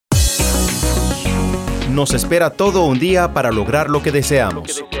Nos espera todo un día para lograr lo que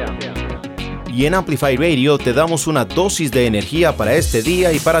deseamos. Y en Amplify Radio te damos una dosis de energía para este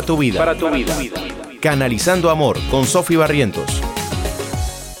día y para tu vida. Canalizando Amor con Sofi Barrientos.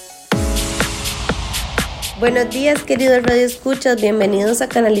 Buenos días, queridos radioescuchas, bienvenidos a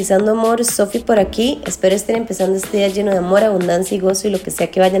Canalizando Amor, Sofi por aquí. Espero estén empezando este día lleno de amor, abundancia y gozo, y lo que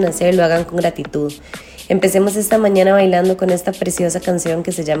sea que vayan a hacer lo hagan con gratitud. Empecemos esta mañana bailando con esta preciosa canción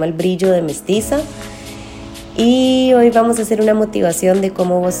que se llama El Brillo de Mestiza. Y hoy vamos a hacer una motivación de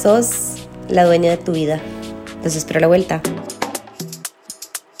cómo vos sos la dueña de tu vida. Los espero a la vuelta.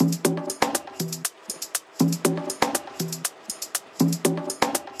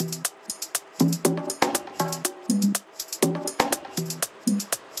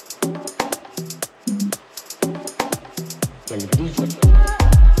 El brillo.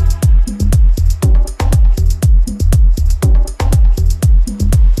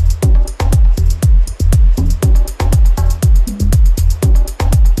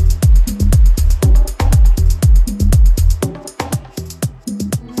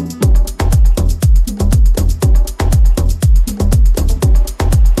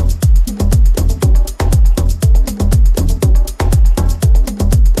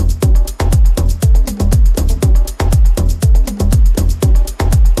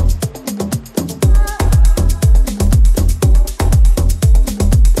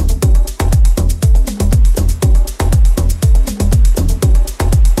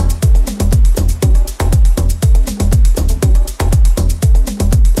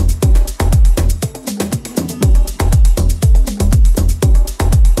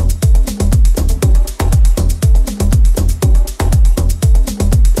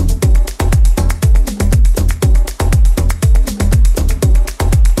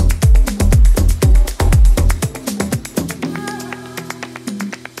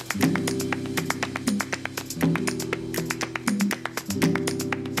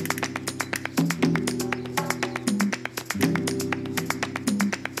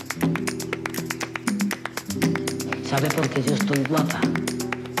 ¿Sabe por qué yo estoy guapa?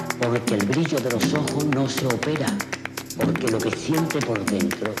 Porque el brillo de los ojos no se opera, porque lo que siente por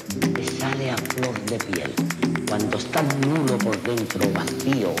dentro te sale a flor de piel. Cuando estás nulo por dentro,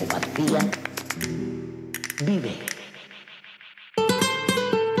 vacío o vacía, vive.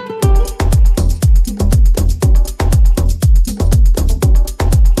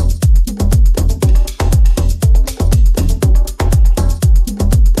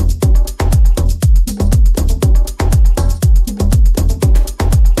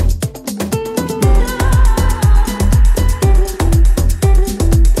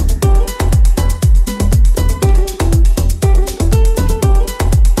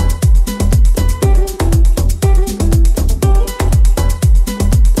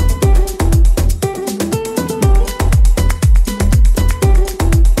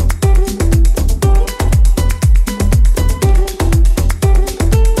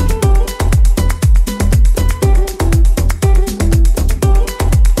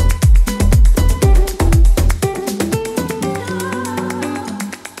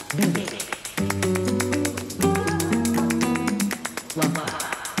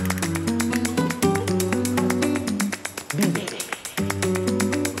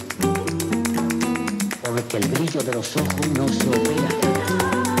 Porque el brillo de los ojos no se opera.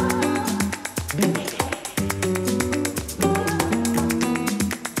 Vive.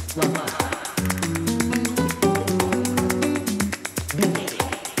 Guapa. Vive.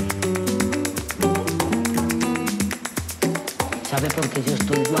 ¿Sabe por qué yo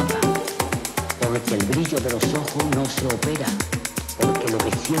estoy guapa? Porque el brillo de los ojos no se opera. Porque lo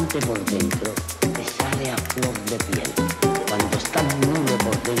que siente por dentro te sale a flor de piel. Cuando estás nulo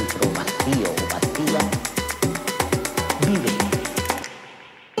por dentro, vacío o vacía, vive.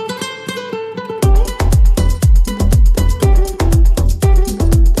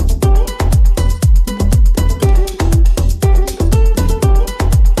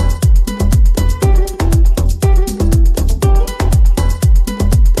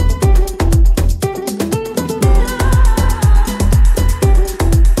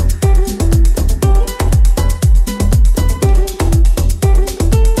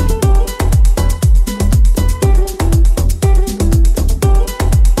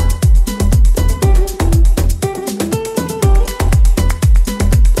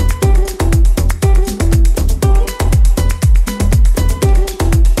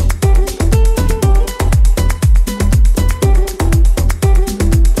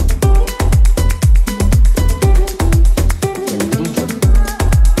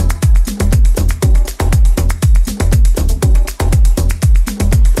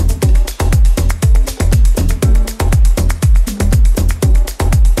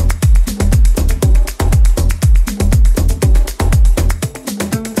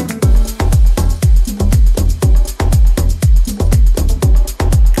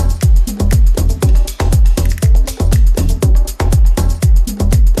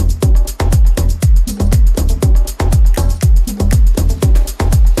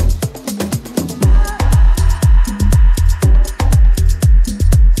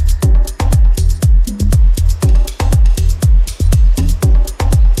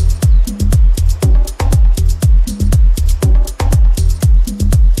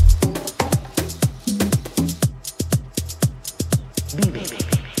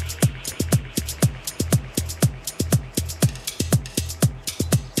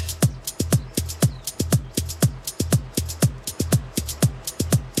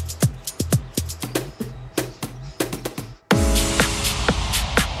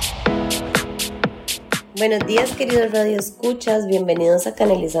 Buenos días, queridos radioescuchas, bienvenidos a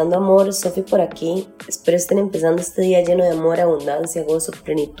Canalizando Amor, Sofi por aquí. Espero estén empezando este día lleno de amor, abundancia, gozo,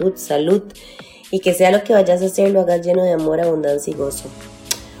 plenitud, salud, y que sea lo que vayas a hacer lo hagas lleno de amor, abundancia y gozo.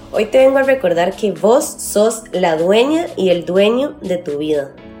 Hoy te vengo a recordar que vos sos la dueña y el dueño de tu vida.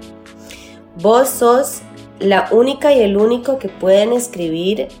 Vos sos la única y el único que pueden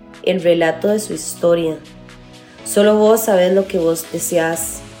escribir el relato de su historia. Solo vos sabés lo que vos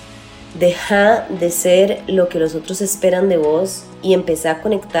deseas. Deja de ser lo que los otros esperan de vos y empezá a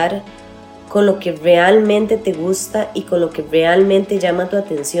conectar con lo que realmente te gusta y con lo que realmente llama tu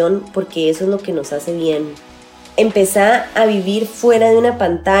atención, porque eso es lo que nos hace bien. Empezá a vivir fuera de una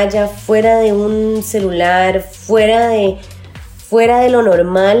pantalla, fuera de un celular, fuera de lo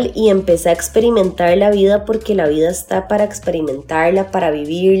normal, y empezá a experimentar la vida, porque la vida está para experimentarla, para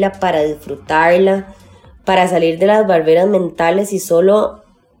vivirla, para disfrutarla, para salir de las barreras mentales y solo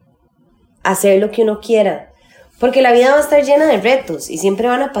hacer lo que uno quiera, porque la vida va a estar llena de retos y siempre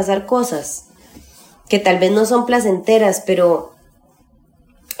van a pasar cosas que tal vez no son placenteras, pero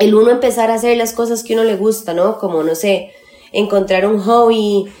el uno empezar a hacer las cosas que uno le gusta, ¿no? Como, no sé, encontrar un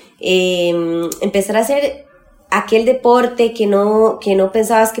hobby, empezar a hacer aquel deporte que no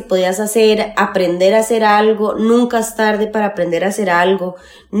pensabas que podías hacer, aprender a hacer algo. Nunca es tarde para aprender a hacer algo,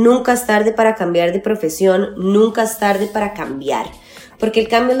 nunca es tarde para cambiar de profesión, nunca es tarde para cambiar. Porque el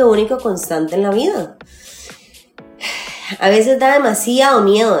cambio es lo único constante en la vida. A veces da demasiado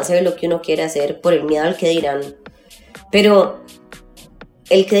miedo hacer lo que uno quiere hacer por el miedo al que dirán. Pero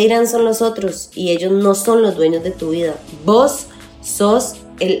el que dirán son los otros y ellos no son los dueños de tu vida. Vos sos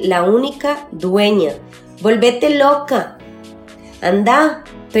la única dueña. Volvete loca. Anda,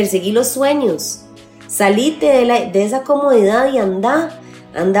 perseguí los sueños. Salite de esa comodidad y anda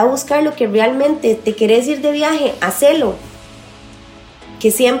a buscar lo que realmente te querés ir de viaje. Hacelo. Que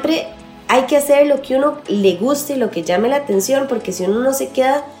siempre hay que hacer lo que uno le guste y lo que llame la atención, porque si uno no se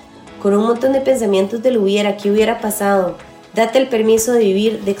queda con un montón de pensamientos del hubiera, ¿qué hubiera pasado? Date el permiso de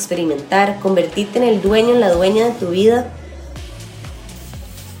vivir, de experimentar, convertirte en el dueño, en la dueña de tu vida,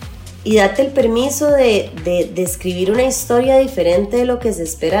 y date el permiso de escribir una historia diferente de lo que se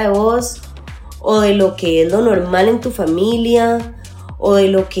espera de vos, o de lo que es lo normal en tu familia, o de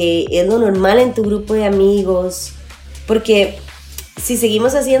lo que es lo normal en tu grupo de amigos, porque si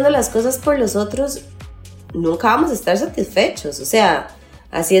seguimos haciendo las cosas por los otros, nunca vamos a estar satisfechos. O sea,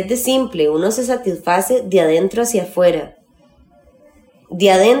 así es de simple. Uno se satisface de adentro hacia afuera. De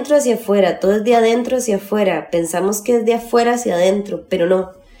adentro hacia afuera. Todo es de adentro hacia afuera. Pensamos que es de afuera hacia adentro, pero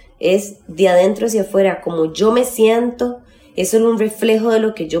no. Es de adentro hacia afuera. Como yo me siento, es solo un reflejo de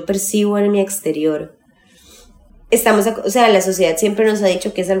lo que yo percibo en mi exterior. La sociedad siempre nos ha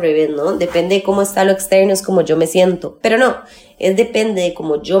dicho que es al revés, ¿no? Depende de cómo está lo externo, es como yo me siento. Pero no, depende de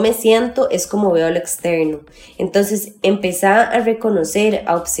cómo yo me siento, es como veo lo externo. Entonces, empezá a reconocer,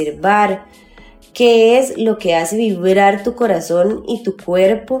 a observar qué es lo que hace vibrar tu corazón y tu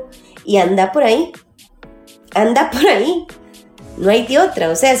cuerpo, y anda por ahí. Anda por ahí. No hay de otra.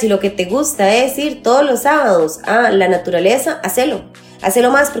 O sea, si lo que te gusta es ir todos los sábados a la naturaleza, hacelo.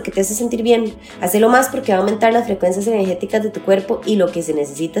 Hacelo más porque te hace sentir bien. Hacelo más porque va a aumentar las frecuencias energéticas de tu cuerpo, y lo que se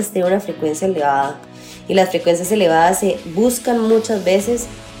necesita es tener una frecuencia elevada. Y las frecuencias elevadas se buscan muchas veces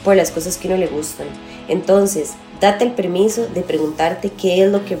por las cosas que a uno le gustan. Entonces, date el permiso de preguntarte qué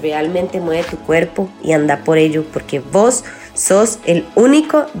es lo que realmente mueve tu cuerpo y anda por ello, porque vos sos el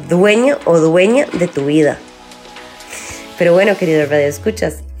único dueño o dueña de tu vida. Pero bueno, queridos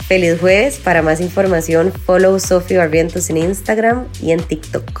radioescuchas, feliz jueves. Para más información, follow Sofi Barrientos en Instagram y en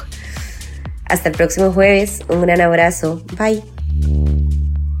TikTok. Hasta el próximo jueves. Un gran abrazo. Bye.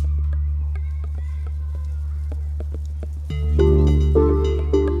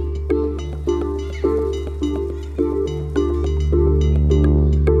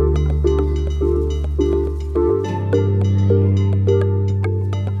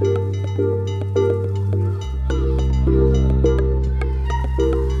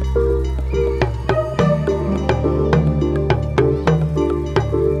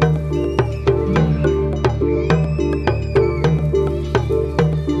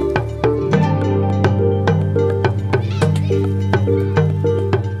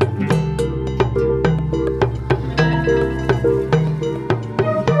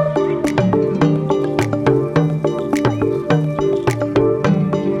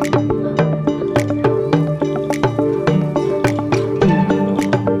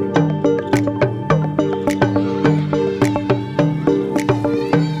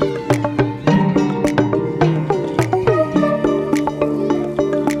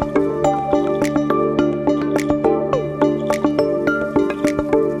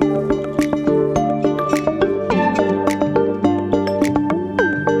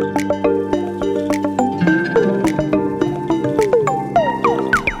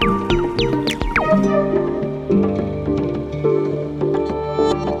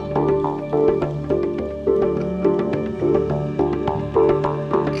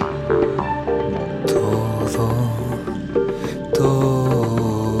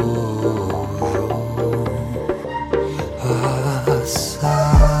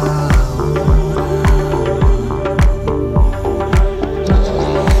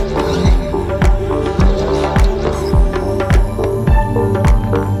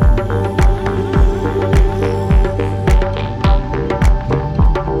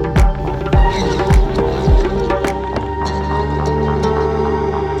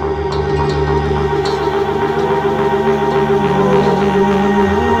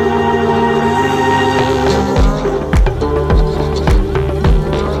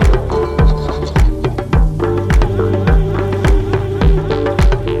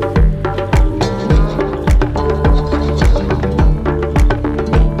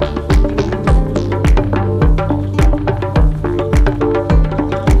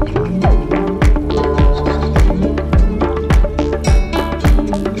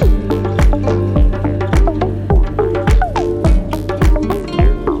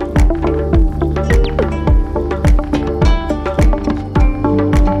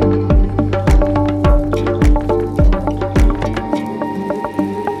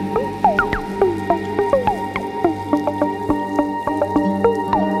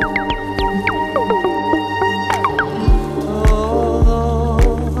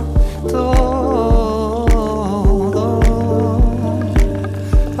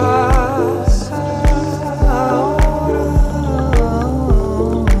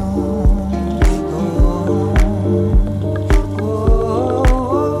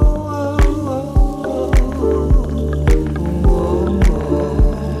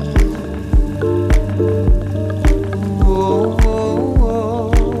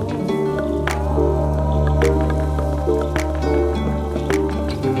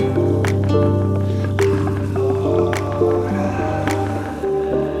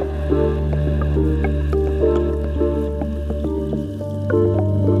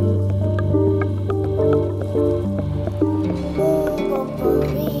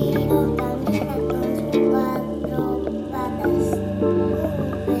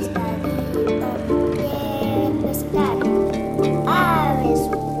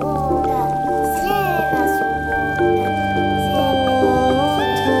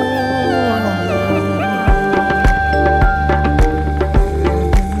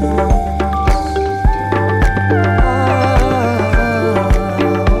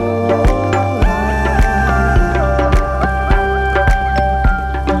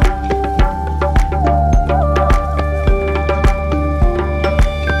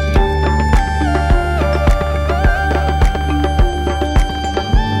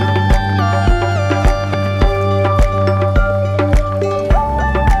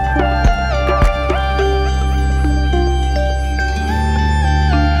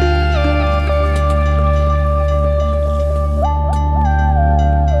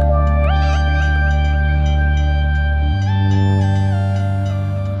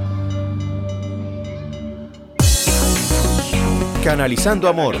 Canalizando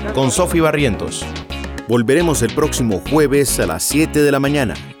Amor con Sofi Barrientos. Volveremos el próximo jueves a las 7 de la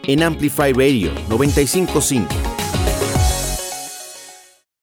mañana en Amplify Radio 95.5.